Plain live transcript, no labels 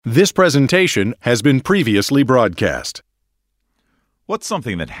This presentation has been previously broadcast. What's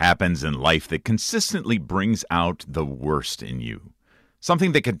something that happens in life that consistently brings out the worst in you?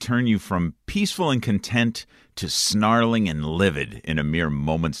 Something that could turn you from peaceful and content to snarling and livid in a mere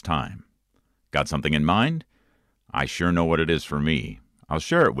moment's time. Got something in mind? I sure know what it is for me. I'll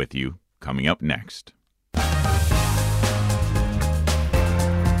share it with you coming up next.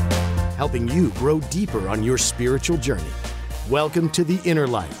 Helping you grow deeper on your spiritual journey. Welcome to The Inner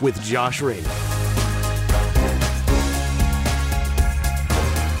Life with Josh Raymond.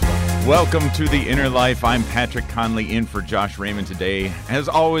 Welcome to The Inner Life. I'm Patrick Conley in for Josh Raymond today. As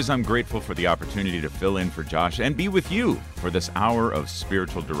always, I'm grateful for the opportunity to fill in for Josh and be with you for this hour of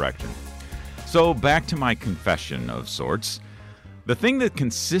spiritual direction. So back to my confession of sorts. The thing that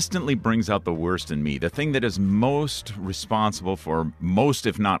consistently brings out the worst in me, the thing that is most responsible for most,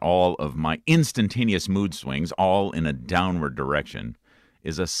 if not all, of my instantaneous mood swings, all in a downward direction,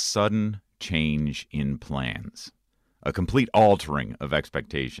 is a sudden change in plans, a complete altering of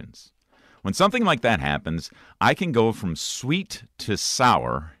expectations. When something like that happens, I can go from sweet to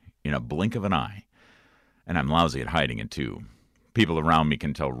sour in a blink of an eye, and I'm lousy at hiding it too. People around me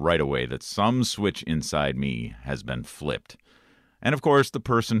can tell right away that some switch inside me has been flipped. And of course, the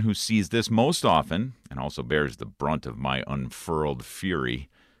person who sees this most often, and also bears the brunt of my unfurled fury,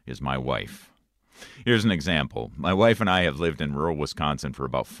 is my wife. Here's an example. My wife and I have lived in rural Wisconsin for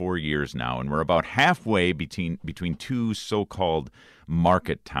about 4 years now, and we're about halfway between two so-called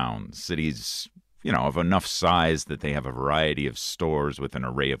market towns, cities, of enough size that they have a variety of stores with an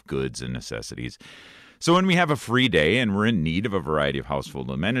array of goods and necessities. So when we have a free day and we're in need of a variety of household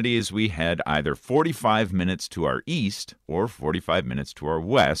amenities, we head either 45 minutes to our east or 45 minutes to our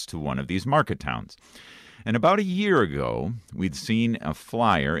west to one of these market towns. And about a year ago, we'd seen a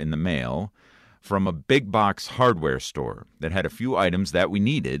flyer in the mail from a big box hardware store that had a few items that we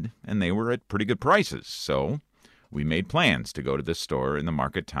needed, and they were at pretty good prices. So we made plans to go to this store in the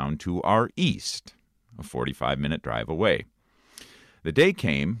market town to our east, a 45-minute drive away. The day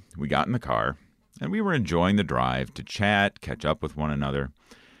came, we got in the car, and we were enjoying the drive to chat, catch up with one another.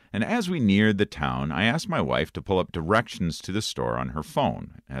 And as we neared the town, I asked my wife to pull up directions to the store on her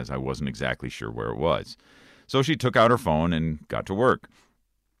phone, as I wasn't exactly sure where it was. So she took out her phone and got to work.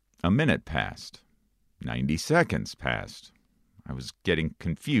 A minute passed. 90 seconds passed. I was getting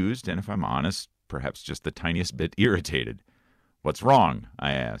confused, and if I'm honest, perhaps just the tiniest bit irritated. "What's wrong?"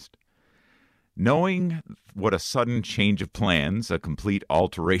 I asked. Knowing what a sudden change of plans, a complete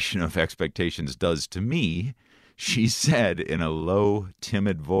alteration of expectations does to me, she said in a low,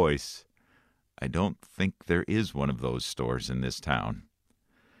 timid voice, "I don't think there is one of those stores in this town."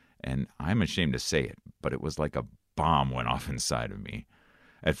 And I'm ashamed to say it, but it was like a bomb went off inside of me.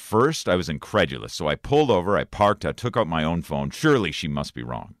 At first, I was incredulous, so I pulled over, I parked, I took out my own phone. Surely she must be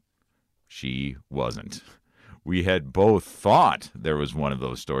wrong. She wasn't. We had both thought there was one of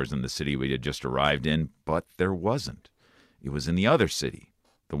those stores in the city we had just arrived in, but there wasn't. It was in the other city,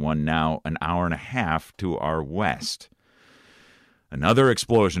 the one now an hour and a half to our west. Another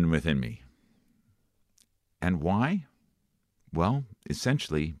explosion within me. And why? Well,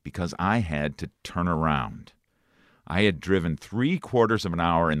 essentially because I had to turn around. I had driven 3/4 of an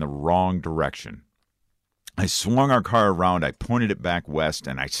hour in the wrong direction. I swung our car around, I pointed it back west,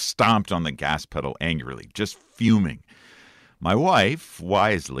 and I stomped on the gas pedal angrily, just fuming. My wife,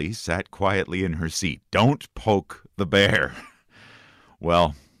 wisely, sat quietly in her seat. Don't poke the bear.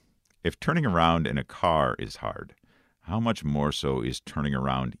 Well, if turning around in a car is hard, how much more so is turning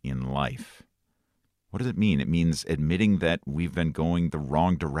around in life? What does it mean? It means admitting that we've been going the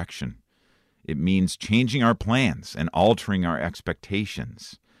wrong direction. It means changing our plans and altering our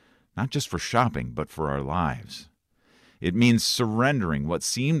expectations. Not just for shopping, but for our lives. It means surrendering what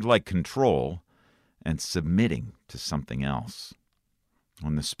seemed like control and submitting to something else.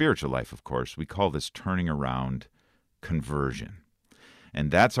 In the spiritual life, of course, we call this turning around conversion.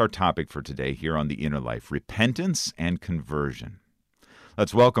 And that's our topic for today here on The Inner Life, repentance and conversion.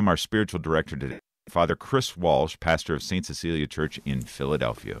 Let's welcome our spiritual director today, Father Chris Walsh, pastor of St. Cecilia Church in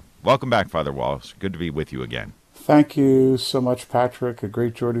Philadelphia. Welcome back, Father Walsh. Good to be with you again. Thank you so much, Patrick. A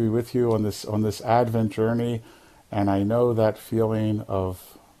great joy to be with you on this Advent journey, and I know that feeling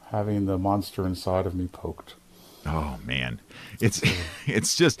of having the monster inside of me poked. Oh man,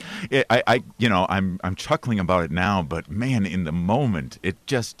 it's just I'm chuckling about it now, but man, in the moment,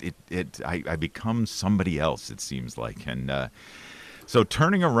 I become somebody else. It seems like, and so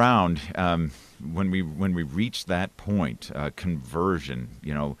turning around when we reach that point, conversion,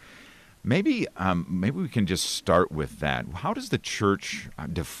 Maybe we can just start with that. How does the church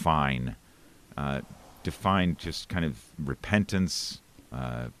define just kind of repentance,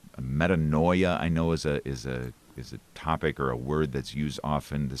 Metanoia, I know, is a topic or a word that's used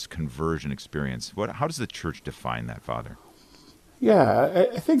often. This conversion experience. How does the church define that, Father? Yeah,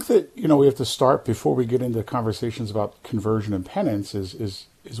 I think that we have to start before we get into conversations about conversion and penance. Is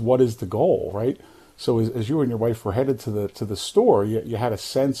what is the goal, right? So as you and your wife were headed to the store, you had a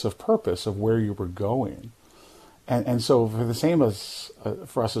sense of purpose of where you were going, and so for the same as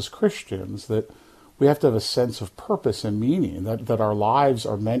for us as Christians, that we have to have a sense of purpose and meaning, that our lives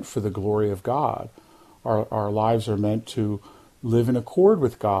are meant for the glory of God. Our lives are meant to live in accord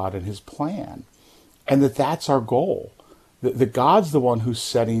with God and His plan, and that's our goal. That God's the one who's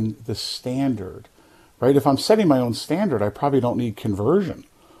setting the standard, right? If I'm setting my own standard, I probably don't need conversion,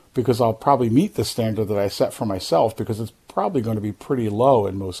 because I'll probably meet the standard that I set for myself, because it's probably going to be pretty low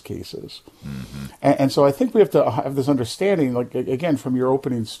in most cases. Mm-hmm. And so I think we have to have this understanding, like, again, from your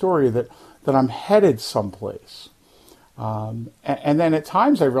opening story, that I'm headed someplace. And then at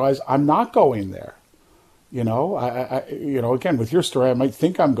times I realize I'm not going there. I again, with your story, I might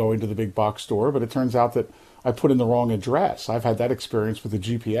think I'm going to the big box store, but it turns out that I put in the wrong address. I've had that experience with the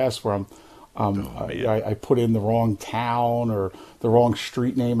GPS where I put in the wrong town or the wrong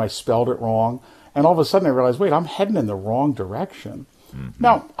street name. I spelled it wrong. And all of a sudden I realized, wait, I'm heading in the wrong direction. Mm-hmm.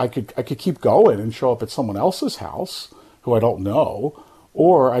 Now, I could keep going and show up at someone else's house who I don't know,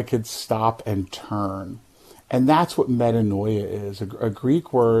 or I could stop and turn. And that's what metanoia is, a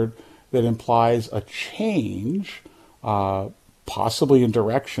Greek word that implies a change, possibly in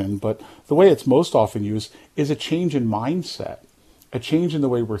direction, but the way it's most often used is a change in mindset, a change in the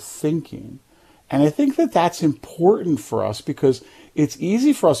way we're thinking. And I think that that's important for us, because it's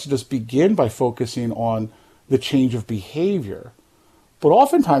easy for us to just begin by focusing on the change of behavior. But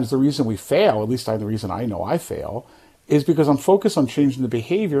oftentimes the reason we fail, at least the reason I know I fail, is because I'm focused on changing the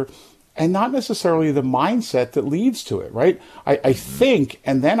behavior and not necessarily the mindset that leads to it, right? I think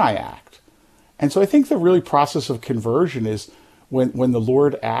and then I act. And so I think the really process of conversion is when the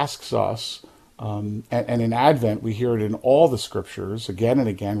Lord asks us, and in Advent we hear it in all the scriptures again and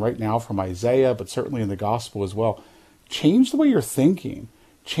again, right now from Isaiah, but certainly in the gospel as well. Change the way you're thinking.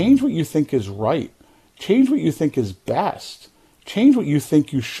 Change what you think is right. Change what you think is best. Change what you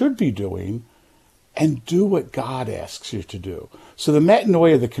think you should be doing, and do what God asks you to do. So the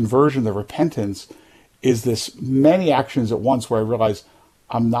metanoia, the conversion, the repentance, is this many actions at once where I realize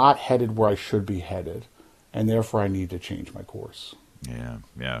I'm not headed where I should be headed, and therefore I need to change my course.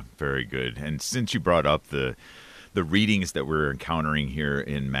 Yeah, very good. And since you brought up the readings that we're encountering here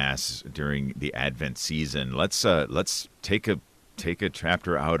in Mass during the Advent season, let's take a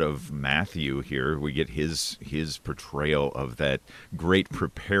chapter out of Matthew here. We get his portrayal of that great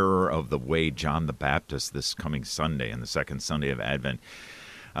preparer of the way, John the Baptist, this coming Sunday, and the second Sunday of Advent.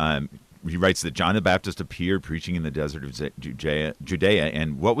 He writes that John the Baptist appeared preaching in the desert of Judea,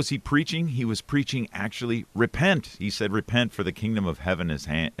 and what was he preaching? He was preaching, actually, repent. He said, repent, for the kingdom of heaven is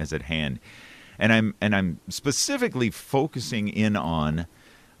at hand. And I'm specifically focusing in on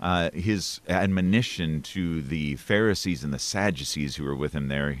his admonition to the Pharisees and the Sadducees who were with him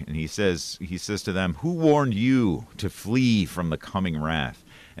there. And he says to them, who warned you to flee from the coming wrath?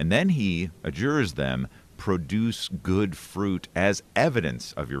 And then he adjures them, produce good fruit as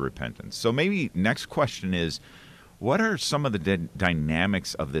evidence of your repentance. So maybe next question is, what are some of the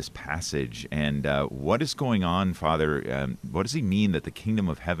dynamics of this passage, and what is going on, Father? What does he mean that the kingdom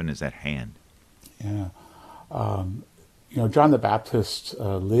of heaven is at hand? Yeah. John the Baptist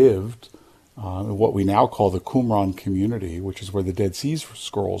lived in what we now call the Qumran community, which is where the Dead Sea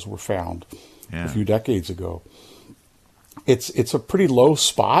Scrolls were found a few decades ago. It's a pretty low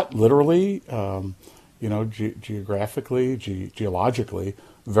spot, literally, geographically, geologically,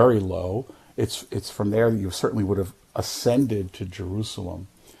 very low. It's from there that you certainly would have ascended to Jerusalem.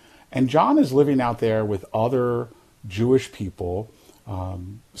 And John is living out there with other Jewish people.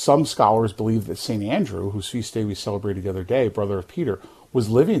 Some scholars believe that St. Andrew, whose feast day we celebrated the other day, brother of Peter, was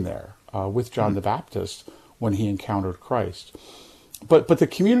living there with John the Baptist when he encountered Christ. But the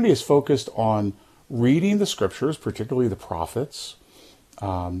community is focused on reading the scriptures, particularly the prophets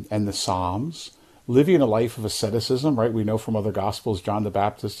and the Psalms, living a life of asceticism, right? We know from other Gospels, John the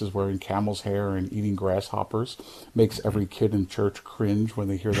Baptist is wearing camel's hair and eating grasshoppers, makes every kid in church cringe when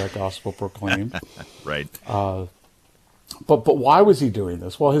they hear that gospel proclaimed. Right. But why was he doing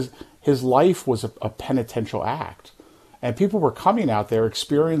this? Well, his life was a penitential act. And people were coming out there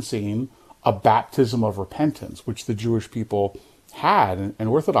experiencing a baptism of repentance, which the Jewish people had, and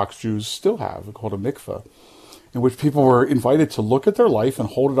Orthodox Jews still have, called a mikveh, in which people were invited to look at their life and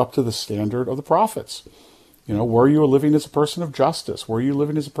hold it up to the standard of the prophets. Were you living as a person of justice? Were you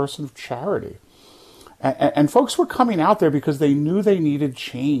living as a person of charity? And folks were coming out there because they knew they needed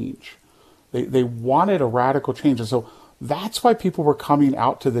change. They wanted a radical change. And so that's why people were coming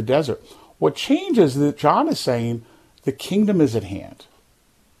out to the desert. What changes is that John is saying the kingdom is at hand,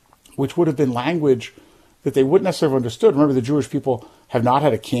 which would have been language that they wouldn't necessarily have understood. Remember, the Jewish people have not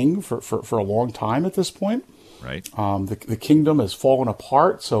had a king for a long time at this point. Right. The kingdom has fallen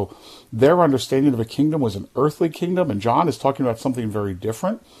apart, so their understanding of a kingdom was an earthly kingdom, and John is talking about something very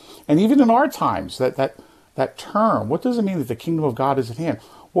different. And even in our times, that term, what does it mean that the kingdom of God is at hand?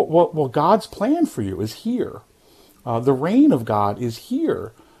 Well, God's plan for you is here. The reign of God is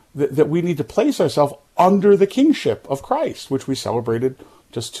here, that we need to place ourselves under the kingship of Christ, which we celebrated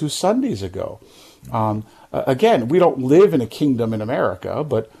just 2 Sundays ago. Again, we don't live in a kingdom in America,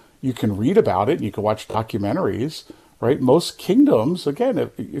 but you can read about it, and you can watch documentaries, right? Most kingdoms, again,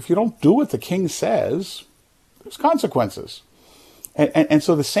 if you don't do what the king says, there's consequences. And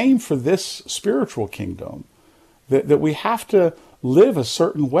so the same for this spiritual kingdom, that we have to live a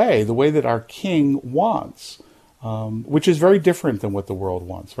certain way, the way that our king wants, which is very different than what the world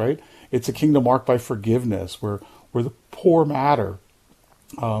wants, right? It's a kingdom marked by forgiveness, where the poor matter,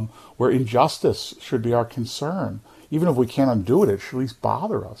 where injustice should be our concern. Even if we can't undo it, it should at least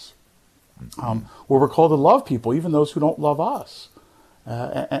bother us. Where we're called to love people, even those who don't love us.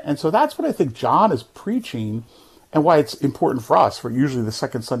 And so that's what I think John is preaching, and why it's important for us. For usually the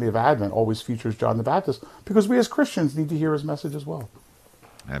second Sunday of Advent always features John the Baptist, because we as Christians need to hear his message as well.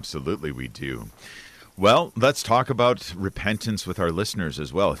 Absolutely, we do. Well, let's talk about repentance with our listeners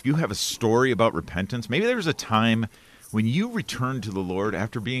as well. If you have a story about repentance, maybe there was a time when you returned to the Lord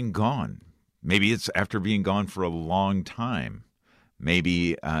after being gone. Maybe it's after being gone for a long time.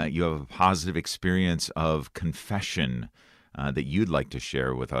 Maybe you have a positive experience of confession that you'd like to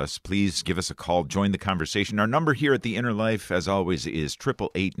share with us. Please give us a call. Join the conversation. Our number here at The Inner Life, as always, is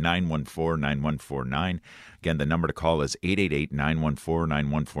 888-914-9149. Again, the number to call is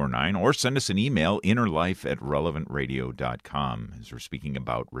 888-914-9149, or send us an email, innerlife@relevantradio.com, as we're speaking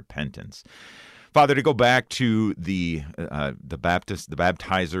about repentance. Father, to go back to the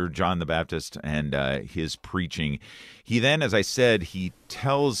baptizer, John the Baptist, and his preaching, he then, as I said, he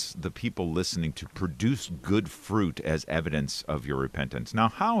tells the people listening to produce good fruit as evidence of your repentance. Now,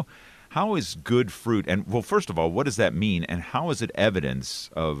 how is good fruit? And, well, first of all, what does that mean? And how is it evidence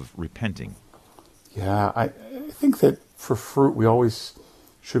of repenting? Yeah, I think that for fruit, we always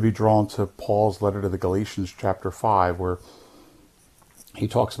should be drawn to Paul's letter to the Galatians, chapter 5, where he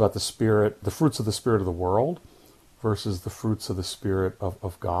talks about the fruits of the Spirit of the world versus the fruits of the Spirit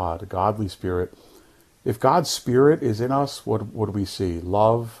of God, a godly Spirit. If God's Spirit is in us, what do we see?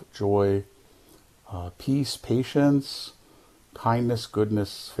 Love, joy, peace, patience, kindness,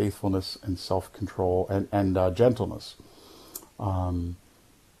 goodness, faithfulness, and self-control, and gentleness. So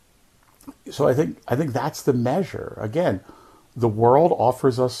I think that's the measure. Again, the world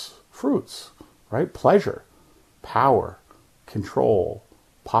offers us fruits, right? Pleasure, power, control,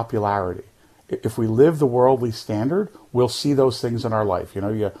 popularity. If we live the worldly standard, we'll see those things in our life.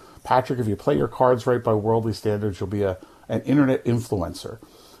 Patrick, if you play your cards right by worldly standards, you'll be an internet influencer.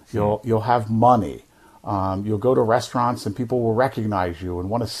 You'll have money. You'll go to restaurants and people will recognize you and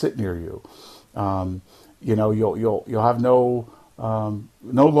want to sit near you. You'll have no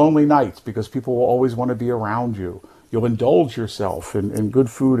lonely nights because people will always want to be around you. You'll indulge yourself in good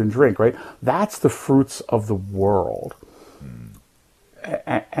food and drink, right? That's the fruits of the world.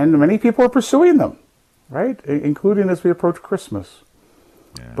 And many people are pursuing them, right? Including as we approach Christmas.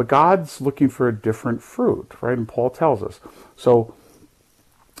 Yeah. But God's looking for a different fruit, right? And Paul tells us. So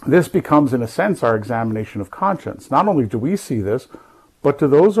this becomes, in a sense, our examination of conscience. Not only do we see this, but do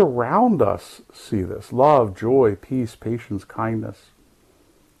those around us see this? Love, joy, peace, patience, kindness,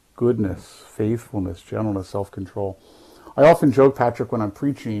 goodness, faithfulness, gentleness, self-control. I often joke, Patrick, when I'm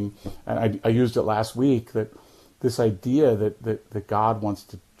preaching, and I used it last week, that this idea that God wants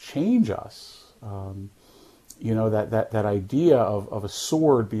to change us, that idea of a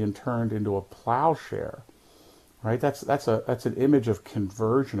sword being turned into a plowshare, right? That's an image of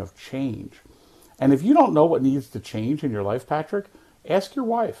conversion, of change. And if you don't know what needs to change in your life, Patrick, ask your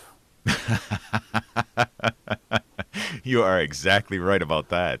wife. You are exactly right about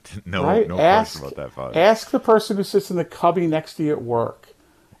that. No question about that, Father. Ask the person who sits in the cubby next to you at work.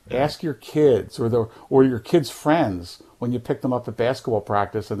 Ask your kids or your kids' friends when you pick them up at basketball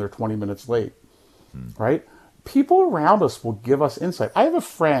practice and they're 20 minutes late, right? People around us will give us insight. I have a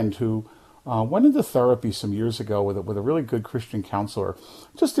friend who went into therapy some years ago with a really good Christian counselor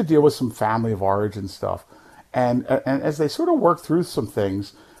just to deal with some family of origin stuff. And as they sort of worked through some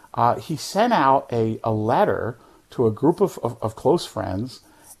things, he sent out a letter to a group of close friends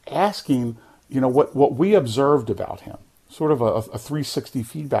asking what we observed about him, sort of a 360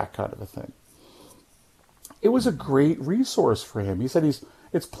 feedback kind of a thing. It was a great resource for him. He said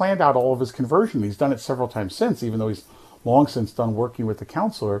it's planned out all of his conversion. He's done it several times since, even though he's long since done working with the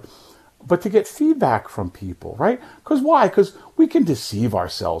counselor. But to get feedback from people, right? Because why? Because we can deceive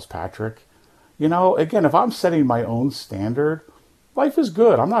ourselves, Patrick. Again, if I'm setting my own standard, life is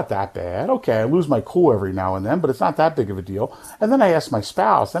good. I'm not that bad. Okay, I lose my cool every now and then, but it's not that big of a deal. And then I ask my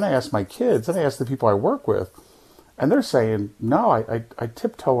spouse, then I ask my kids, then I ask the people I work with, and they're saying, no, I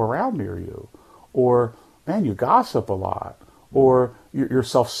tiptoe around near you. Or, man, you gossip a lot. Or you're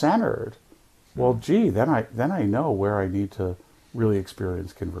self-centered. Well, gee, then I know where I need to really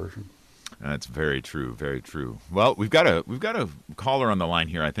experience conversion. That's very true, very true. Well, we've got a caller on the line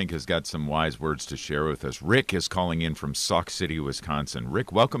here. I think has got some wise words to share with us. Rick is calling in from Sauk City, Wisconsin.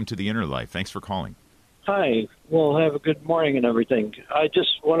 Rick, welcome to the Inner Life. Thanks for calling. Hi. Well, have a good morning and everything. I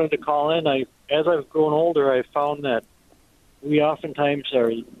just wanted to call in. As I've grown older, I found that we oftentimes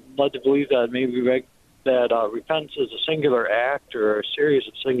are led to believe that maybe repentance is a singular act or a series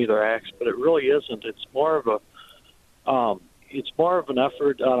of singular acts, but it really isn't. It's more of an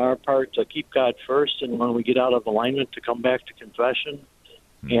effort on our part to keep God first, and when we get out of alignment, to come back to confession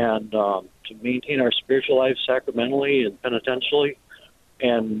and to maintain our spiritual life sacramentally and penitentially.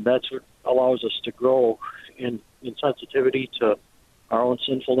 And that's what allows us to grow in sensitivity to our own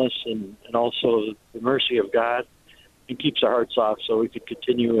sinfulness and also the mercy of God, and keeps our hearts soft so we could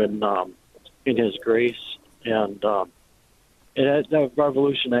continue in His grace. And it has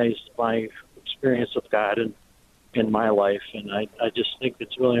revolutionized my experience of God in my life, and I just think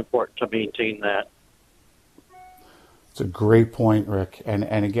it's really important to maintain that. It's a great point, Rick. And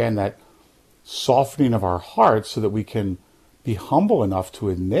again, that softening of our hearts so that we can be humble enough to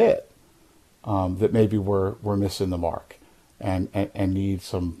admit that maybe we're missing the mark and need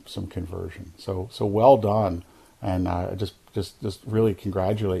some conversion. So well done, and just really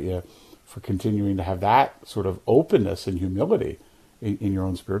congratulate you for continuing to have that sort of openness and humility in your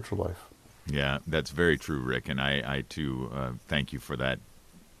own spiritual life. Yeah, that's very true, Rick, and I too thank you for that.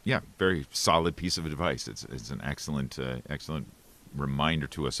 Yeah, very solid piece of advice. It's an excellent reminder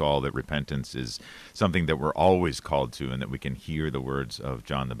to us all that repentance is something that we're always called to, and that we can hear the words of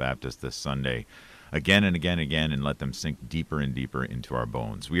John the Baptist this Sunday again and again and again, and let them sink deeper and deeper into our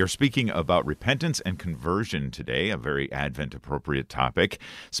bones. We are speaking about repentance and conversion today, a very Advent-appropriate topic,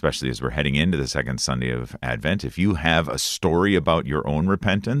 especially as we're heading into the second Sunday of Advent. If you have a story about your own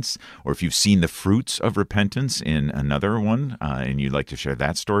repentance, or if you've seen the fruits of repentance in another one, and you'd like to share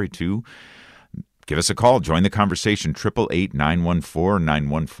that story too, give us a call. Join the conversation,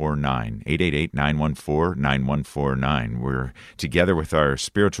 888-914-9149, 888-914-9149. We're together with our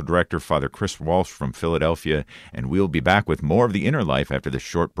spiritual director, Father Chris Walsh from Philadelphia, and we'll be back with more of the Inner Life after this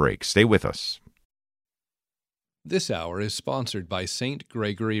short break. Stay with us. This hour is sponsored by St.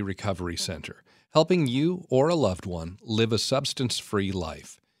 Gregory Recovery Center, helping you or a loved one live a substance-free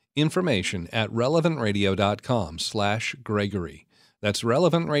life. Information at relevantradio.com/Gregory. That's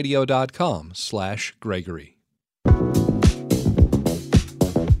relevantradio.com/Gregory.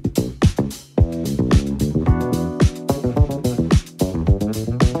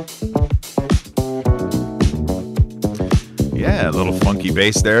 Yeah, a little funky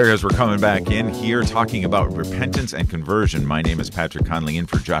bass there as we're coming back in here talking about repentance and conversion. My name is Patrick Conley, in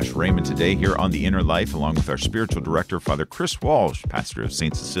for Josh Raymond today here on The Inner Life, along with our spiritual director, Father Chris Walsh, pastor of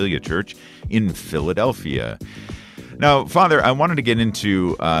St. Cecilia Church in Philadelphia. Now, Father, I wanted to get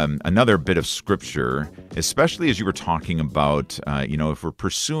into another bit of Scripture, especially as you were talking about, if we're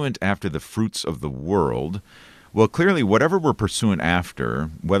pursuant after the fruits of the world. Well, clearly, whatever we're pursuant after,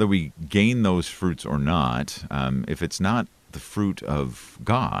 whether we gain those fruits or not, if it's not the fruit of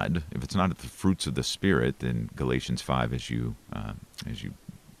God, if it's not the fruits of the Spirit, in Galatians 5, as you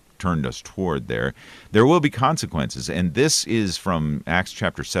turned us toward there will be consequences. And this is from Acts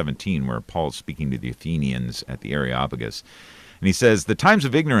chapter 17, where Paul's speaking to the Athenians at the Areopagus. And he says, "The times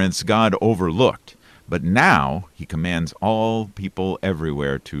of ignorance God overlooked, but now he commands all people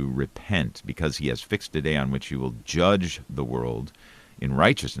everywhere to repent, because he has fixed a day on which he will judge the world in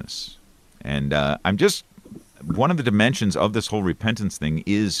righteousness." And one of the dimensions of this whole repentance thing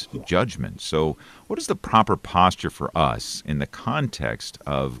is judgment. So what is the proper posture for us in the context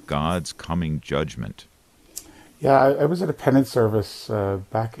of God's coming judgment? Yeah, I was at a penance service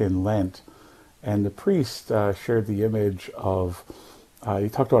back in Lent, and the priest shared the image of, he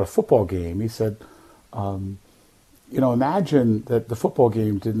talked about a football game. He said, imagine that the football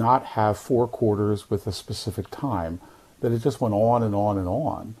game did not have 4 quarters with a specific time, that it just went on and on and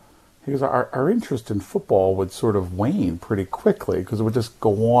on. He goes, our interest in football would sort of wane pretty quickly because it would just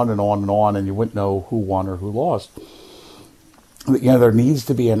go on and on and on, and you wouldn't know who won or who lost. There needs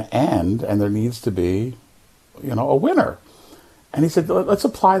to be an end, and there needs to be, a winner. And he said, let's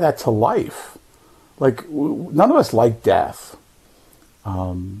apply that to life. Like, none of us like death.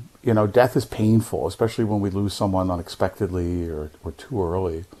 Death is painful, especially when we lose someone unexpectedly or too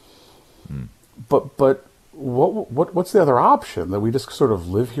early. But what's the other option? That we just sort of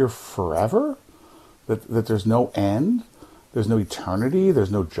live here forever? That there's no end? There's no eternity?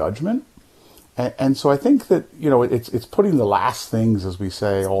 There's no judgment? And so I think that, it's putting the last things, as we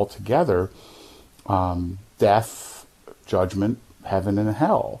say, all together, death, judgment, heaven, and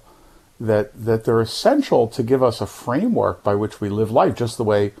hell, that they're essential to give us a framework by which we live life, just the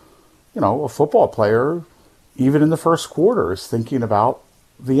way, a football player, even in the first quarter, is thinking about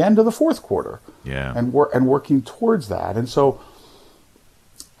the end of the fourth quarter, and working towards that. And so,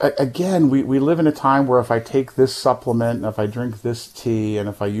 again, we live in a time where if I take this supplement, and if I drink this tea, and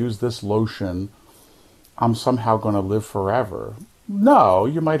if I use this lotion, I'm somehow going to live forever. No,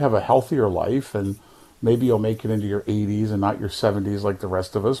 you might have a healthier life, and maybe you'll make it into your 80s and not your 70s like the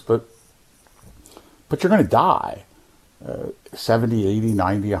rest of us, but you're going to die. 70, 80,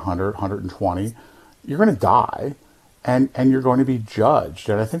 90, 100, 120. You're going to die, and you're going to be judged.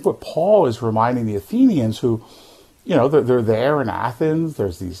 And I think what Paul is reminding the Athenians who, they're there in Athens.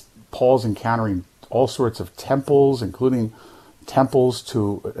 There's Paul's encountering all sorts of temples, including temples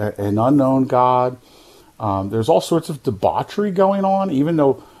to an unknown God. There's all sorts of debauchery going on, even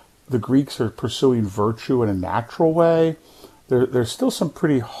though the Greeks are pursuing virtue in a natural way. There's still some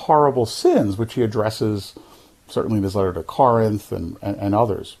pretty horrible sins, which he addresses certainly in his letter to Corinth and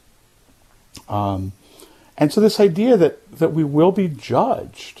others. And so this idea that we will be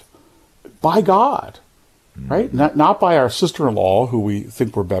judged by God, right? Not by our sister-in-law, who we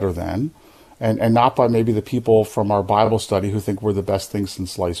think we're better than, and not by maybe the people from our Bible study who think we're the best thing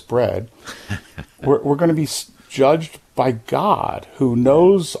since sliced bread. We're going to be judged by God, who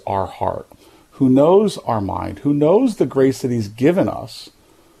knows our heart, who knows our mind, who knows the grace that he's given us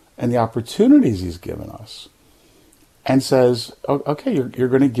and the opportunities he's given us, and says, okay, you're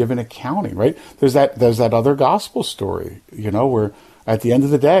going to give an accounting, right? There's that other gospel story, where at the end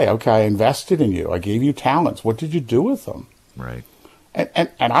of the day, okay, I invested in you. I gave you talents. What did you do with them? Right. And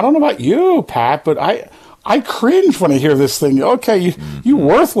I don't know about you, Pat, but I cringe when I hear this thing. Okay, you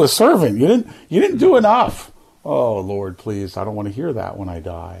worthless servant. You didn't do enough. Oh, Lord, please, I don't want to hear that when I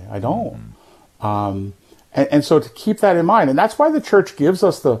die. I don't. And so to keep that in mind, and that's why the church gives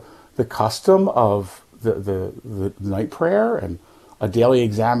us the custom of the night prayer and a daily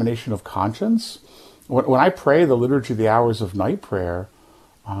examination of conscience. When I pray the Liturgy of the Hours of Night Prayer,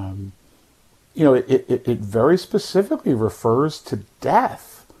 it very specifically refers to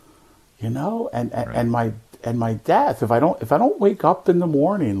death, and my death. If I don't wake up in the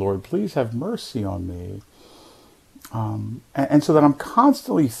morning, Lord, please have mercy on me. And so that I'm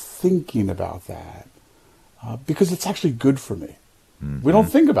constantly thinking about that, because it's actually good for me. We don't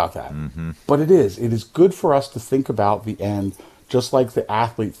think about that, but it is. It is good for us to think about the end, just like the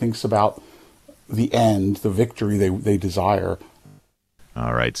athlete thinks about the end, the victory they desire.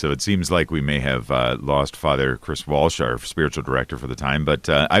 All right, so it seems like we may have lost Father Chris Walsh, our spiritual director for the time, but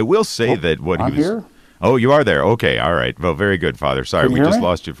I will say that what I'm he was... here? Oh, you are there. Okay, all right. Well, very good, Father. Sorry, Can we you hear just me?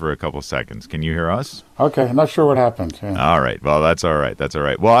 lost you for a couple seconds. Can you hear us? Okay, I'm not sure what happened. Yeah. All right. Well, that's all right. That's all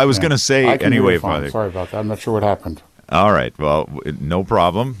right. Well, I was going to say I can hear anyway, you fine. Father. Sorry about that. I'm not sure what happened. All right. Well, no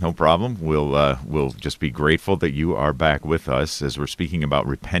problem. No problem. We'll just be grateful that you are back with us as we're speaking about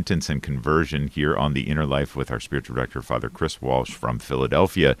repentance and conversion here on The Inner Life with our spiritual director, Father Chris Walsh from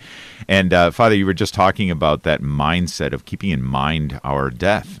Philadelphia. And Father, you were just talking about that mindset of keeping in mind our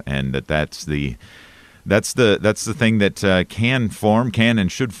death, and that's the thing that can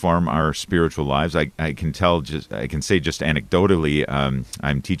and should form our spiritual lives. I can say just anecdotally,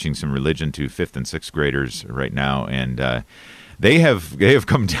 I'm teaching some religion to 5th and 6th graders right now, and they have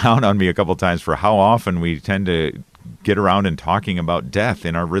come down on me a couple times for how often we tend to get around and talking about death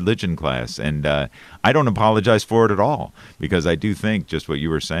in our religion class. And I don't apologize for it at all, because I do think just what you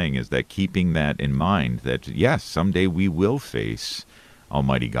were saying is that keeping that in mind, that yes, someday we will face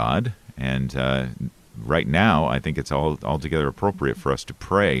Almighty God, and right now, I think it's altogether appropriate for us to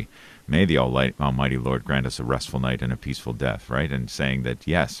pray, may the Almighty Lord grant us a restful night and a peaceful death, right? And saying that,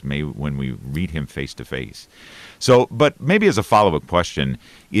 yes, may when we meet him face to face. So, but maybe as a follow-up question,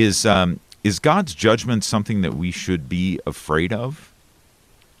 is God's judgment something that we should be afraid of?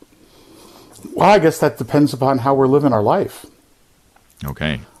 Well, I guess that depends upon how we're living our life.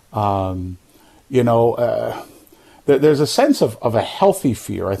 Okay. there's a sense of a healthy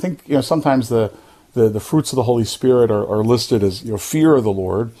fear. I think, sometimes the fruits of the Holy Spirit are listed as, fear of the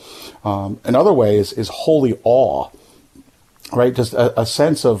Lord. Another way is holy awe, right? Just a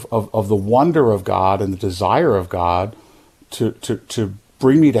sense of the wonder of God and the desire of God to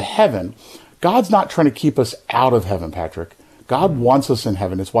bring me to heaven. God's not trying to keep us out of heaven, Patrick. God wants us in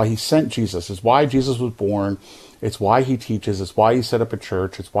heaven. It's why he sent Jesus. It's why Jesus was born. It's why he teaches. It's why he set up a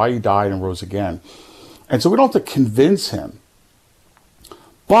church. It's why he died and rose again. And so we don't have to convince him.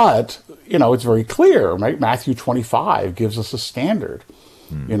 But, it's very clear, right? Matthew 25 gives us a standard.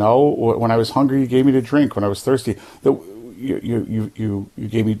 When I was hungry, you gave me to drink. When I was thirsty, you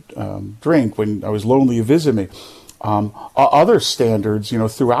gave me drink. When I was lonely, you visited me. Other standards,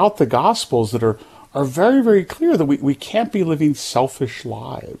 throughout the Gospels that are very, very clear that we can't be living selfish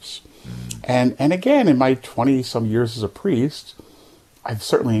lives. And again, in my 20-some years as a priest, I've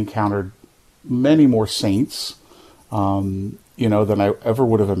certainly encountered many more saints, than I ever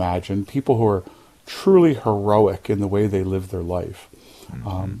would have imagined. People who are truly heroic in the way they live their life,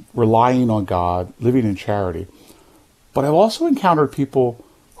 relying on God, living in charity. But I've also encountered people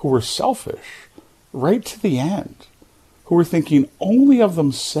who were selfish right to the end, who were thinking only of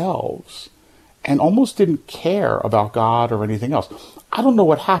themselves and almost didn't care about God or anything else. I don't know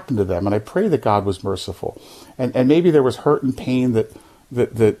what happened to them, and I pray that God was merciful. And maybe there was hurt and pain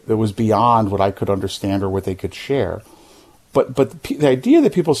that was beyond what I could understand or what they could share. But the idea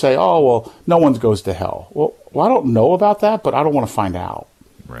that people say, oh, well, no one goes to hell. Well, I don't know about that, but I don't want to find out.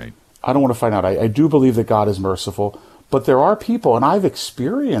 Right. I don't want to find out. I do believe that God is merciful, but there are people, and I've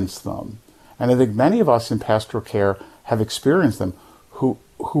experienced them, and I think many of us in pastoral care have experienced them, who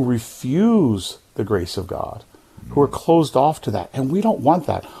refuse the grace of God, who are closed off to that, and we don't want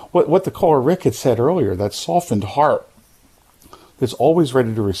that. What the caller Rick had said earlier, that softened heart that's always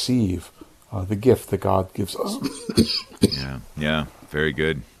ready to receive the gift that God gives us. Yeah, very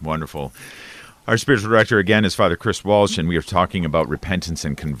good, wonderful. Our spiritual director, again, is Father Chris Walsh, and we are talking about repentance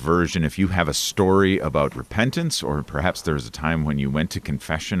and conversion. If you have a story about repentance, or perhaps there was a time when you went to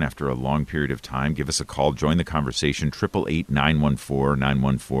confession after a long period of time, give us a call. Join the conversation,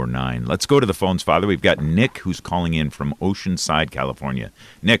 888-914-9149. Let's go to the phones, Father. We've got Nick, who's calling in from Oceanside, California.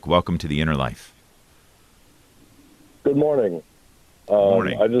 Nick, welcome to The Inner Life. Good morning.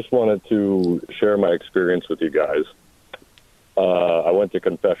 Morning. I just wanted to share my experience with you guys. I went to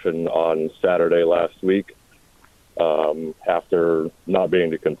confession on Saturday last week after not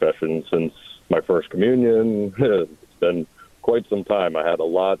being to confession since my first communion. It's been quite some time. I had a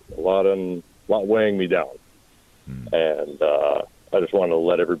lot weighing me down. And I just wanted to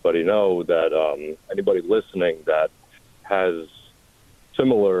let everybody know that anybody listening that has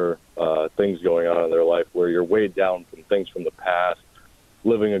similar things going on in their life where you're weighed down from things from the past,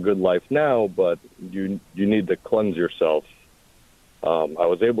 living a good life now, but you need to cleanse yourself. I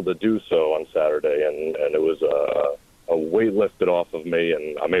was able to do so on Saturday, and it was a weight lifted off of me,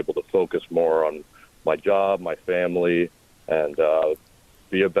 and I'm able to focus more on my job, my family, and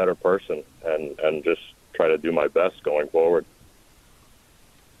be a better person, and just try to do my best going forward.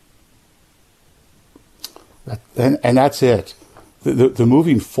 And that's it. The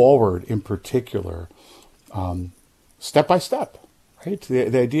moving forward in particular, step by step, right?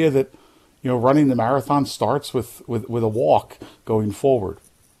 The idea that, running the marathon starts with a walk going forward.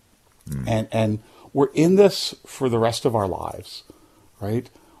 And we're in this for the rest of our lives, right?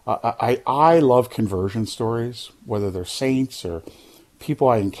 I love conversion stories, whether they're saints or people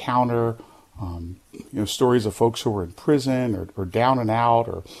I encounter, stories of folks who were in prison or down and out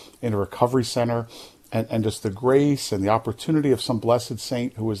or in a recovery center, and just the grace and the opportunity of some blessed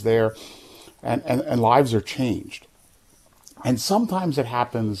saint who was there, and lives are changed. And sometimes it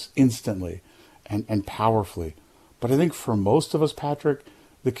happens instantly and powerfully. But I think for most of us, Patrick,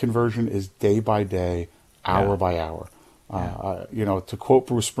 the conversion is day by day, hour by hour. To quote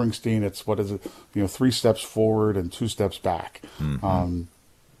Bruce Springsteen, it's, 3 steps forward and 2 steps back. But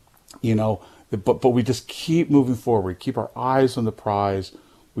we just keep moving forward, keep our eyes on the prize.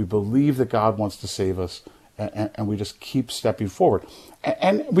 We believe that God wants to save us, and we just keep stepping forward.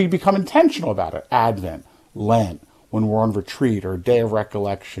 And we become intentional about it. Advent, Lent, when we're on retreat or a day of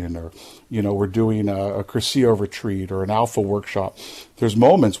recollection, or, we're doing a Curcio retreat or an Alpha workshop. There's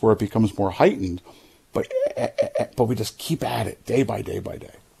moments where it becomes more heightened, but we just keep at it day by day by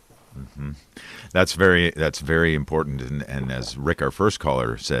day. That's very important, and as Rick, our first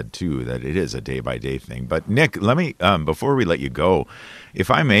caller, said too, that it is a day by day thing. But Nick, let me before we let you go, if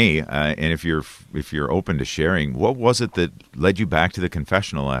I may, and if you're open to sharing, what was it that led you back to the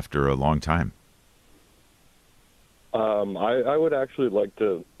confessional after a long time? I would actually like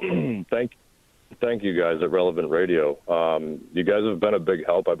to thank thank you guys at Relevant Radio. You guys have been a big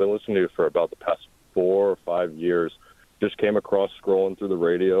help. I've been listening to you for about the past 4 or 5 years. Just came across scrolling through the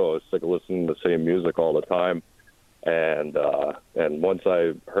radio. I was sick of listening to the same music all the time. And once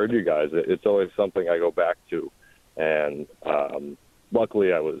I heard you guys, it's always something I go back to. And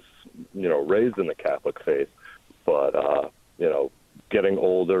luckily I was, raised in the Catholic faith. But, getting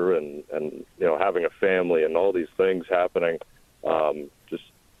older and having a family and all these things happening, just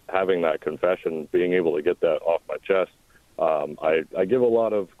having that confession, being able to get that off my chest. I give a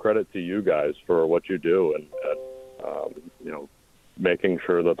lot of credit to you guys for what you do and making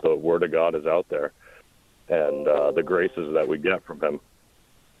sure that the Word of God is out there and the graces that we get from Him.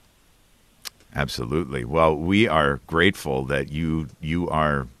 Absolutely. Well, we are grateful that you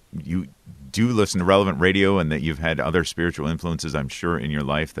do listen to Relevant Radio and that you've had other spiritual influences, I'm sure, in your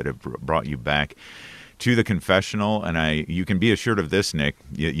life that have brought you back to the confessional. And you can be assured of this, Nick.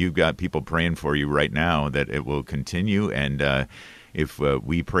 You've got people praying for you right now that it will continue. And if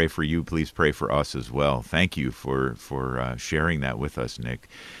we pray for you, please pray for us as well. Thank you for sharing that with us, Nick.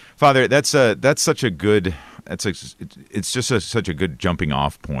 Father, it's such a good jumping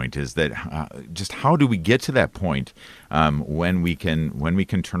off point. Is that just how do we get to that point when we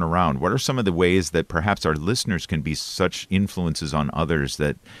can turn around? What are some of the ways that perhaps our listeners can be such influences on others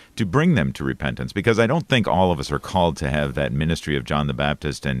that to bring them to repentance? Because I don't think all of us are called to have that ministry of John the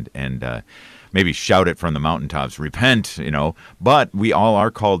Baptist and maybe shout it from the mountaintops, repent, but we all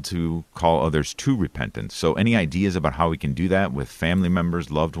are called to call others to repentance. So any ideas about how we can do that with family members,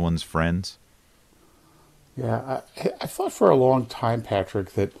 loved ones, friends? Yeah, I thought for a long time,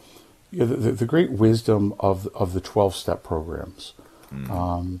 Patrick, that the great wisdom of the 12-step programs,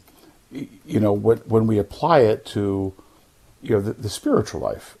 when we apply it to, the spiritual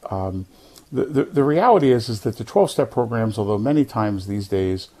life, the reality is that the 12-step programs, although many times these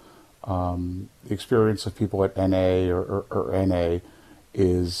days, the experience of people at NA or NA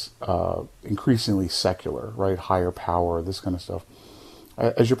is increasingly secular, right? Higher power, this kind of stuff.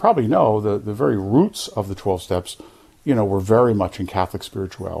 As you probably know, the very roots of the 12 steps, were very much in Catholic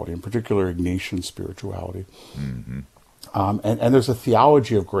spirituality, in particular Ignatian spirituality. Mm-hmm. And there's a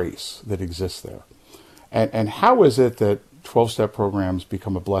theology of grace that exists there. And how is it that 12-step programs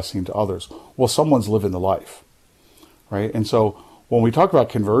become a blessing to others? Well, someone's living the life, right? And so when we talk about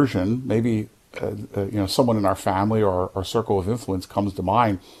conversion, maybe someone in our family or our circle of influence comes to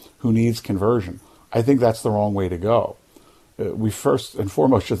mind who needs conversion. I think that's the wrong way to go. We first and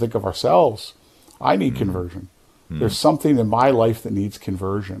foremost should think of ourselves. I need conversion. There's something in my life that needs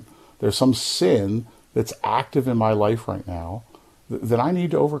conversion. There's some sin that's active in my life right now that I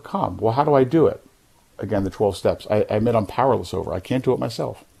need to overcome. Well, how do I do it? Again, the 12 steps. I admit I'm powerless over. I can't do it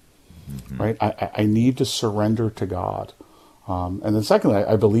myself, right? I need to surrender to God. And then secondly,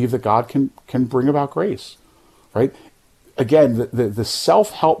 I believe that God can bring about grace, right? Again, the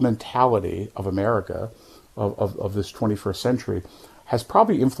self-help mentality of America, of this 21st century, has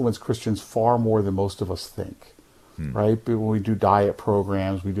probably influenced Christians far more than most of us think, right? But when we do diet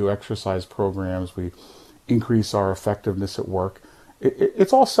programs, we do exercise programs, we increase our effectiveness at work,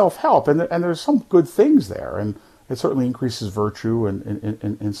 it's all self-help, and there's some good things there, and it certainly increases virtue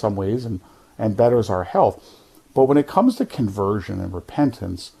in some ways and betters our health. But when it comes to conversion and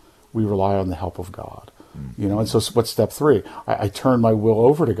repentance, we rely on the help of God. And so what's step 3? I turn my will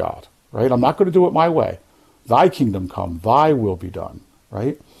over to God, right? I'm not going to do it my way. Thy kingdom come, thy will be done,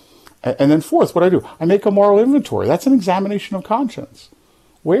 right? And then fourth, what do? I make a moral inventory. That's an examination of conscience.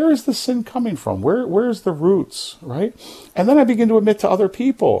 Where is the sin coming from? Where's the roots, right? And then I begin to admit to other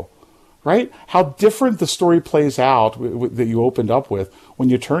people, right? How different the story plays out that you opened up with when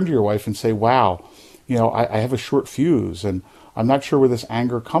you turn to your wife and say, wow, I have a short fuse and I'm not sure where this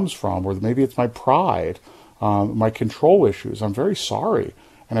anger comes from, or maybe it's my pride, my control issues. I'm very sorry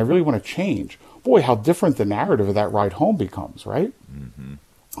and I really want to change. Boy, how different the narrative of that ride home becomes, right?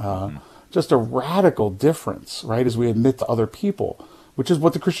 Just a radical difference, right, as we admit to other people, which is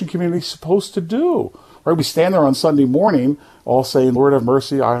what the Christian community is supposed to do, right? We stand there on Sunday morning all saying, Lord have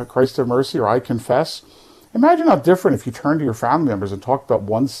mercy, Christ have mercy, or I confess. Imagine how different if you turned to your family members and talked about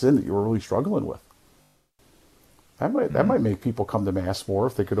one sin that you were really struggling with. That might make people come to Mass more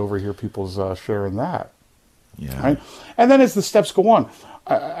if they could overhear people's sharing that. Yeah. Right? And then as the steps go on,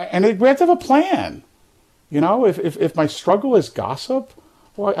 we have to have a plan. If my struggle is gossip,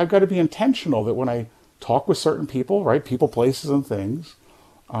 well, I've got to be intentional that when I talk with certain people, right, people, places, and things,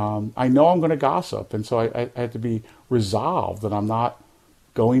 I know I'm going to gossip. And so I have to be resolved that I'm not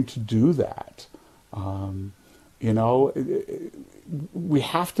going to do that. We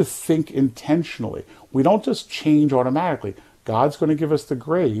have to think intentionally. We don't just change automatically. God's going to give us the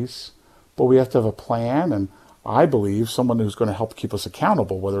grace, Well, we have to have a plan, and I believe someone who's going to help keep us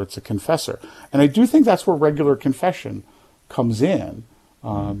accountable, whether it's a confessor. And I do think that's where regular confession comes in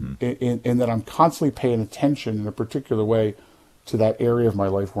that I'm constantly paying attention in a particular way to that area of my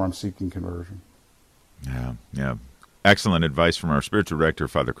life where I'm seeking conversion. Yeah. Excellent advice from our spiritual director,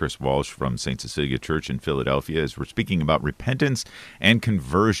 Father Chris Walsh from St. Cecilia Church in Philadelphia, as we're speaking about repentance and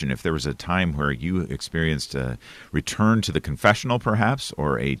conversion. If there was a time where you experienced a return to the confessional, perhaps,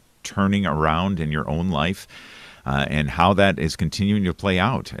 or a turning around in your own life, and how that is continuing to play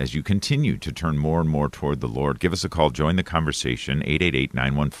out as you continue to turn more and more toward the Lord, give us a call. Join the conversation,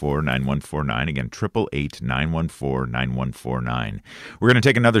 888-914-9149. Again, 888-914-9149. We're going to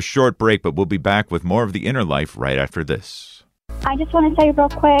take another short break, but we'll be back with more of The Inner Life right after this. I just want to say real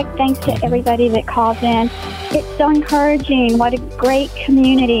quick, thanks to everybody that calls in. It's so encouraging. What a great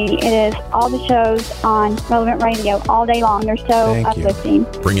community it is. All the shows on Relevant Radio all day long. They're so uplifting.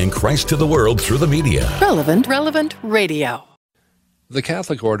 Bringing Christ to the world through the media. Relevant Radio. The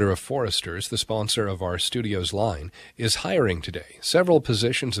Catholic Order of Foresters, the sponsor of our studio's line, is hiring today. Several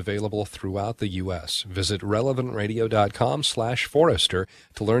positions available throughout the U.S. Visit relevantradio.com/forester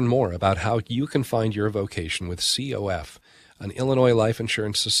to learn more about how you can find your vocation with COF, an Illinois Life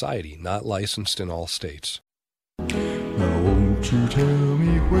Insurance Society not licensed in all states. Now won't you tell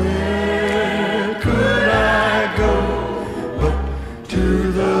me where could I go but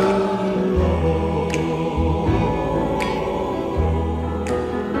to the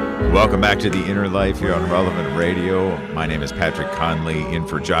Welcome back to The Inner Life here on Relevant Radio. My name is Patrick Conley, in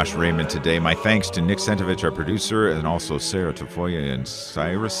for Josh Raymond today. My thanks to Nick Sentovich, our producer, and also Sarah Tafoya and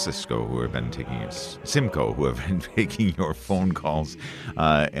Cyrus Cisco, who have been taking your phone calls.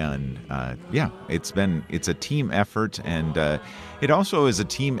 It's a team effort, and it also is a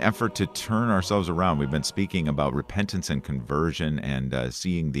team effort to turn ourselves around. We've been speaking about repentance and conversion, and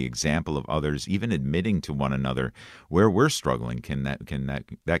seeing the example of others, even admitting to one another where we're struggling.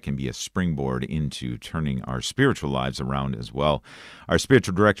 That can be a springboard into turning our spiritual lives around as well. Our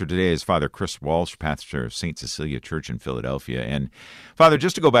spiritual director today is Father Chris Walsh, pastor of St. Cecilia Church in Philadelphia. And Father,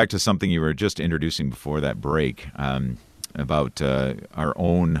 just to go back to something you were just introducing before that break, about our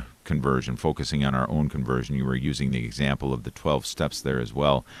own conversion, focusing on our own conversion, you were using the example of the 12 steps there as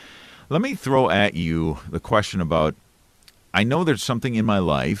well. Let me throw at you the question about, I know there's something in my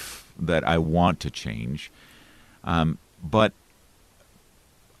life that I want to change, but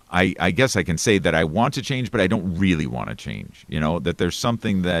I guess I can say that I want to change, but I don't really want to change. That there's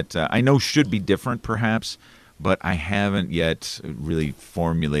something that I know should be different perhaps, but I haven't yet really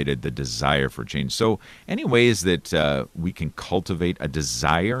formulated the desire for change. So any ways that we can cultivate a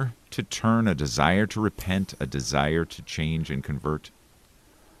desire to turn, a desire to repent, a desire to change and convert?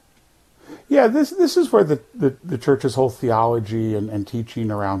 Yeah, this is where the Church's whole theology and teaching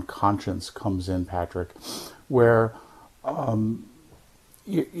around conscience comes in, Patrick, where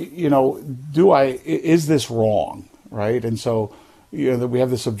is this wrong, right? And so, that we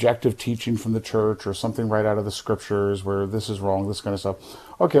have this objective teaching from the Church or something right out of the Scriptures where this is wrong, this kind of stuff.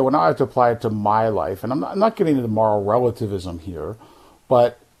 Okay, well, now I have to apply it to my life. And I'm not getting into moral relativism here,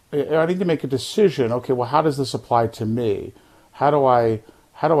 but I need to make a decision. Okay, well, how does this apply to me? How do I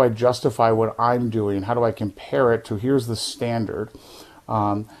justify what I'm doing? How do I compare it to, here's the standard?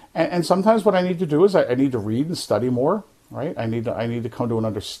 And sometimes what I need to do is I need to read and study more. Right, I need to come to an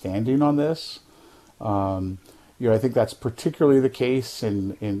understanding on this. I think that's particularly the case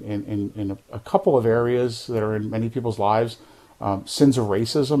in a couple of areas that are in many people's lives. Sins of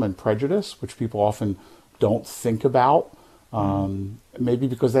racism and prejudice, which people often don't think about, maybe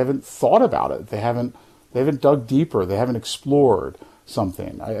because they haven't thought about it. They haven't dug deeper. They haven't explored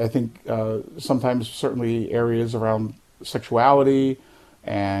something. I think sometimes certainly areas around sexuality.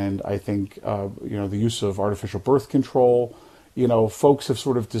 And I think, the use of artificial birth control, folks have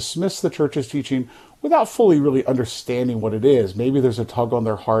sort of dismissed the Church's teaching without fully really understanding what it is. Maybe there's a tug on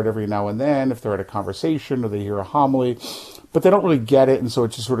their heart every now and then if they're at a conversation or they hear a homily, but they don't really get it, and so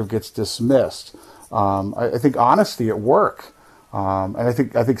it just sort of gets dismissed. I think honesty at work, and I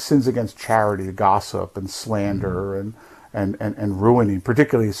think sins against charity, gossip and slander and ruining,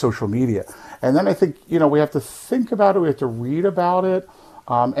 particularly social media. And then I think, we have to think about it, we have to read about it.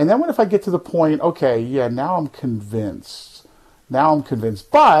 And then if I get to the point, okay, yeah, now I'm convinced,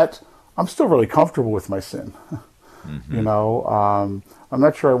 but I'm still really comfortable with my sin. I'm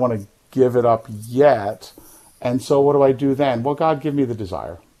not sure I want to give it up yet. And so what do I do then? Well, God, give me the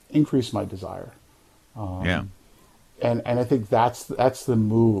desire, increase my desire. And I think that's the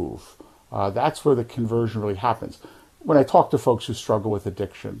move. That's where the conversion really happens. When I talk to folks who struggle with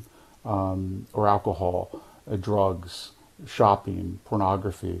addiction, or alcohol, drugs, shopping,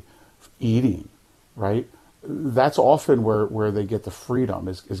 pornography, eating, right? That's often where they get the freedom,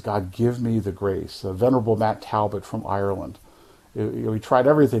 is God, give me the grace. Venerable Matt Talbot from Ireland, he tried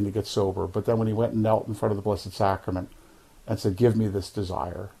everything to get sober, but then when he went and knelt in front of the Blessed Sacrament and said, give me this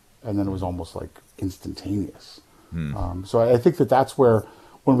desire, and then it was almost like instantaneous. So I think that's where,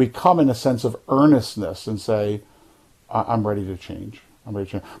 when we come in a sense of earnestness and say, I'm ready to change. I'm ready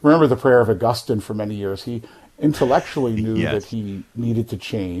to change. Remember the prayer of Augustine for many years. He intellectually knew that he needed to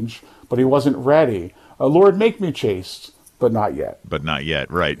change, but he wasn't ready. Lord, make me chaste, but not yet. But not yet,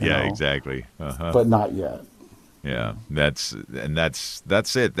 right? You know? Exactly. But not yet. Yeah, that's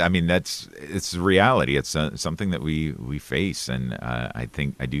it. I mean, it's reality. It's something that we face, and I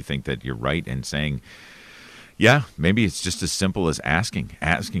do think that you're right in saying, yeah, maybe it's just as simple as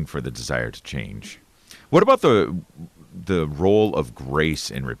asking for the desire to change. What about the role of grace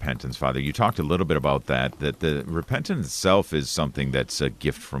in repentance, Father? You talked a little bit about that the repentance itself is something that's a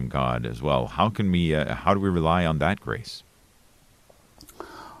gift from God as well. How do we rely on that grace?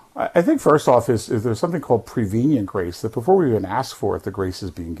 I think first off is there's something called prevenient grace, that before we even ask for it, the grace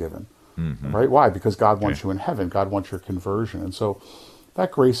is being given. Right? Why? Because God wants you in heaven. God wants your conversion. And so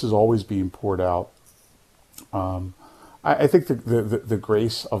that grace is always being poured out. I think the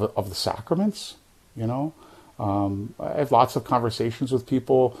grace of the sacraments, I have lots of conversations with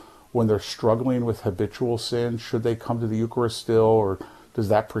people when they're struggling with habitual sin. Should they come to the Eucharist still, or does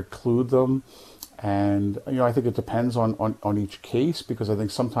that preclude them? And I think it depends on each case, because I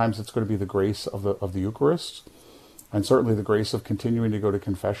think sometimes it's going to be the grace of the Eucharist, and certainly the grace of continuing to go to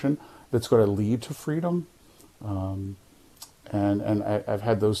confession, that's going to lead to freedom. And I've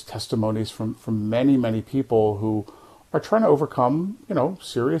had those testimonies from many people who are trying to overcome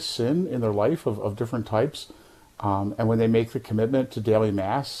serious sin in their life of different types. And when they make the commitment to daily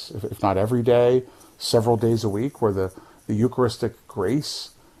Mass, if not every day, several days a week, where the Eucharistic grace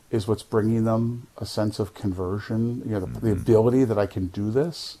is what's bringing them a sense of conversion, the ability that I can do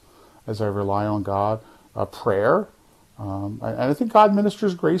this as I rely on God. Prayer, and I think God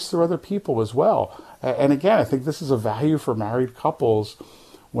ministers grace through other people as well. And again, I think this is a value for married couples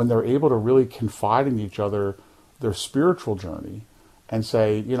when they're able to really confide in each other their spiritual journey and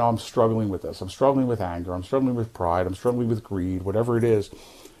say, I'm struggling with this. I'm struggling with anger. I'm struggling with pride. I'm struggling with greed, whatever it is.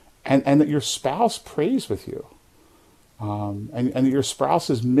 And that your spouse prays with you. And that your spouse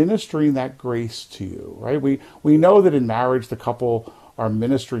is ministering that grace to you, right? We know that in marriage, the couple are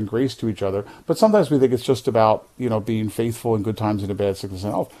ministering grace to each other, but sometimes we think it's just about, being faithful in good times and in bad, sickness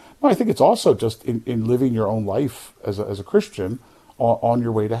and health. No, I think it's also just in living your own life as a Christian on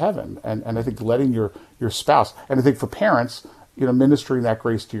your way to heaven. And I think letting your spouse, and I think for parents, ministering that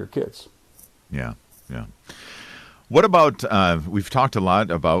grace to your kids. Yeah. What about, we've talked a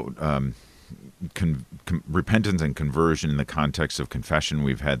lot about repentance and conversion in the context of confession.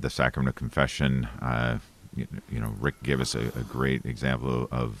 We've had the sacrament of confession. Rick gave us a great example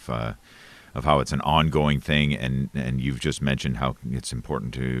of how it's an ongoing thing, and you've just mentioned how it's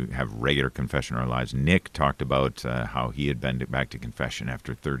important to have regular confession in our lives. Nick talked about how he had been back to confession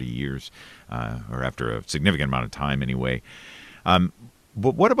after 30 years, or after a significant amount of time anyway.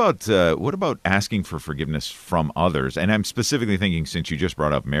 But what about asking for forgiveness from others? And I'm specifically thinking, since you just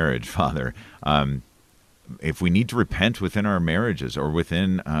brought up marriage, Father, if we need to repent within our marriages or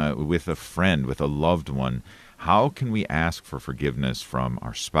within with a friend, with a loved one, how can we ask for forgiveness from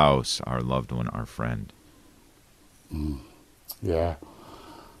our spouse, our loved one, our friend? Yeah.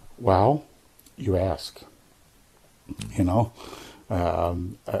 Well, you ask.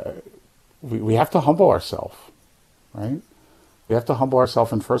 We have to humble ourselves, right? We have to humble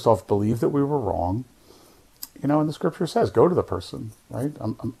ourselves and first off believe that we were wrong. And the scripture says, go to the person, right?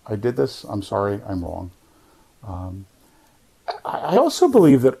 I did this. I'm sorry. I'm wrong. I also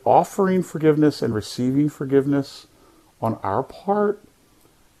believe that offering forgiveness and receiving forgiveness on our part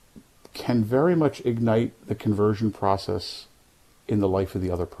can very much ignite the conversion process in the life of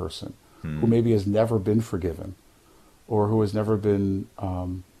the other person who maybe has never been forgiven or who has never been,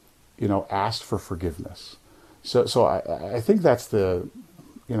 asked for forgiveness. So I think that's the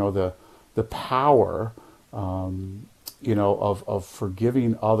power, of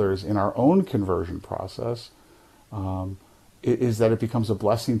forgiving others in our own conversion process, is that it becomes a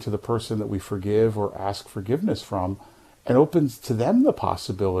blessing to the person that we forgive or ask forgiveness from, and opens to them the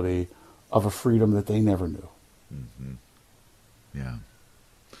possibility of a freedom that they never knew. Yeah.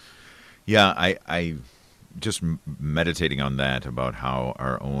 Yeah, I just meditating on that, about how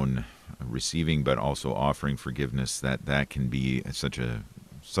our own receiving but also offering forgiveness, that can be such a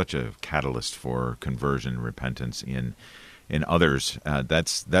catalyst for conversion, repentance in in others.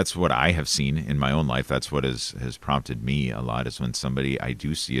 That's what I have seen in my own life. That's what has prompted me a lot, is when I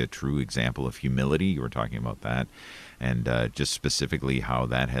do see a true example of humility. You were talking about that, and just specifically how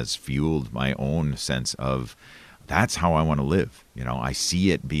that has fueled my own sense of, that's how I want to live. I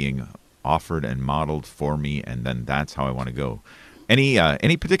see it being offered and modeled for me, and then that's how I want to go.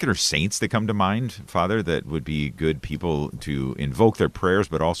 Any particular saints that come to mind, Father, that would be good people to invoke their prayers,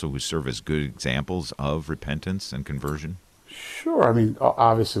 but also who serve as good examples of repentance and conversion? Sure. I mean,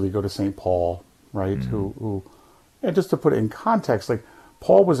 obviously we go to St. Paul, right? Mm-hmm. Who, and just to put it in context, like,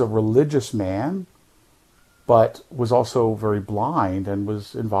 Paul was a religious man, but was also very blind and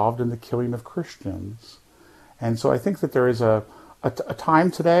was involved in the killing of Christians. And so I think that there is a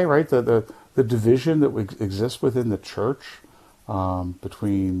time today, right? The division that exists within the church,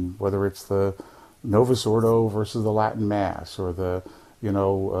 between whether it's the Novus Ordo versus the Latin Mass, or the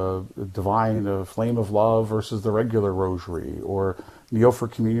divine flame of love versus the regular rosary, or kneel for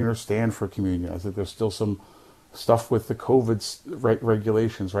communion or stand for communion. I think there's still some stuff with the COVID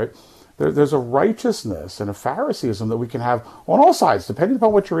regulations, right? There's a righteousness and a Phariseeism that we can have on all sides, depending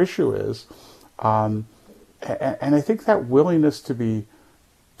upon what your issue is. And I think that willingness to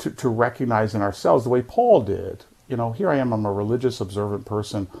recognize in ourselves, the way Paul did, here I am, I'm a religious, observant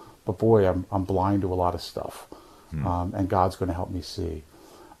person, but boy, I'm blind to a lot of stuff. And God's going to help me see.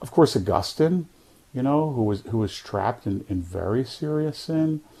 Of course, Augustine, who was trapped in very serious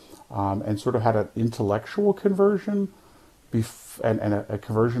sin, and sort of had an intellectual conversion, and a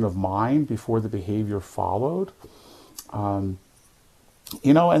conversion of mind before the behavior followed. And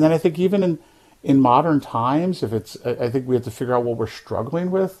then I think even in modern times, I think we have to figure out what we're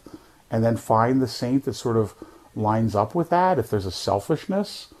struggling with, and then find the saint that sort of lines up with that. If there's a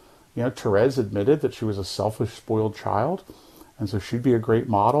selfishness, Therese admitted that she was a selfish, spoiled child, and so she'd be a great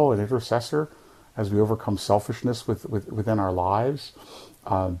model and intercessor as we overcome selfishness within our lives.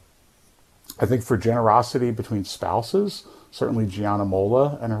 I think for generosity between spouses, certainly Gianna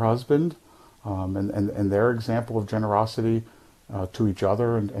Molla and her husband, and their example of generosity to each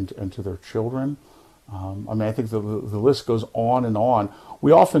other and to their children. I think the list goes on and on.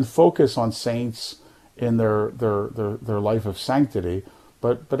 We often focus on saints in their life of sanctity,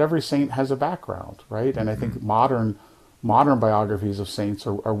 but every saint has a background, right? And I think modern biographies of saints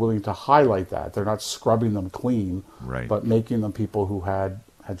are willing to highlight that. They're not scrubbing them clean, right, but making them people who had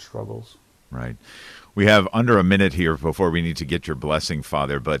struggles. Right. We have under a minute here before we need to get your blessing,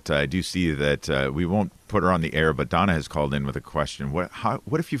 Father, but I do see that we won't put her on the air, but Donna has called in with a question. What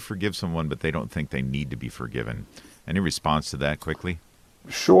if you forgive someone, but they don't think they need to be forgiven? Any response to that quickly?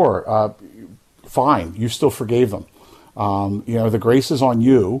 Sure. Fine. You still forgave them. The grace is on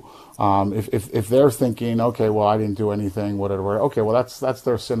you. If they're thinking, okay, well, I didn't do anything, whatever. Okay, well, that's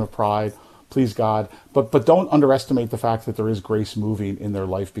their sin of pride. Please God. But don't underestimate the fact that there is grace moving in their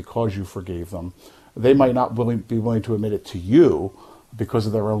life because you forgave them. They might not be willing to admit it to you because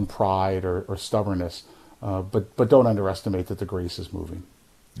of their own pride or stubbornness. But don't underestimate that the grace is moving.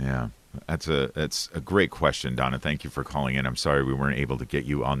 Yeah. That's a great question, Donna. Thank you for calling in. I'm sorry we weren't able to get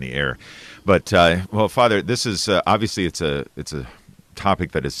you on the air, but well, Father, this is obviously it's a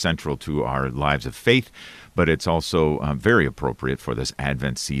topic that is central to our lives of faith, but it's also very appropriate for this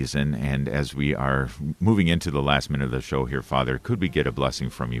Advent season. And as we are moving into the last minute of the show here, Father, could we get a blessing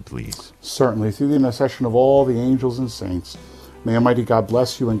from you, please? Certainly. Through the intercession of all the angels and saints, may Almighty God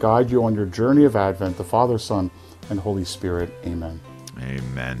bless you and guide you on your journey of Advent, the Father, Son, and Holy Spirit. Amen.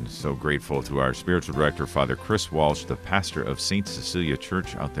 Amen. So grateful to our spiritual director, Father Chris Walsh, the pastor of St. Cecilia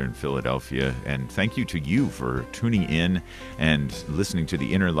Church out there in Philadelphia. And thank you to you for tuning in and listening to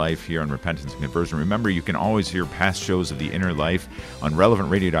The Inner Life here on Repentance and Conversion. Remember, you can always hear past shows of The Inner Life on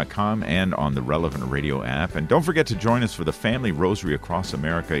relevantradio.com and on the Relevant Radio app. And don't forget to join us for the Family Rosary across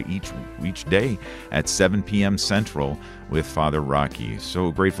America each day at 7 p.m. Central with Father Rocky.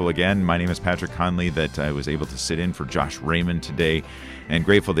 So grateful again. My name is Patrick Conley that I was able to sit in for Josh Raymond today, and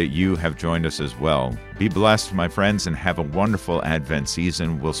grateful that you have joined us as well. Be blessed, my friends, and have a wonderful Advent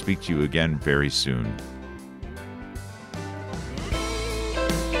season. We'll speak to you again very soon.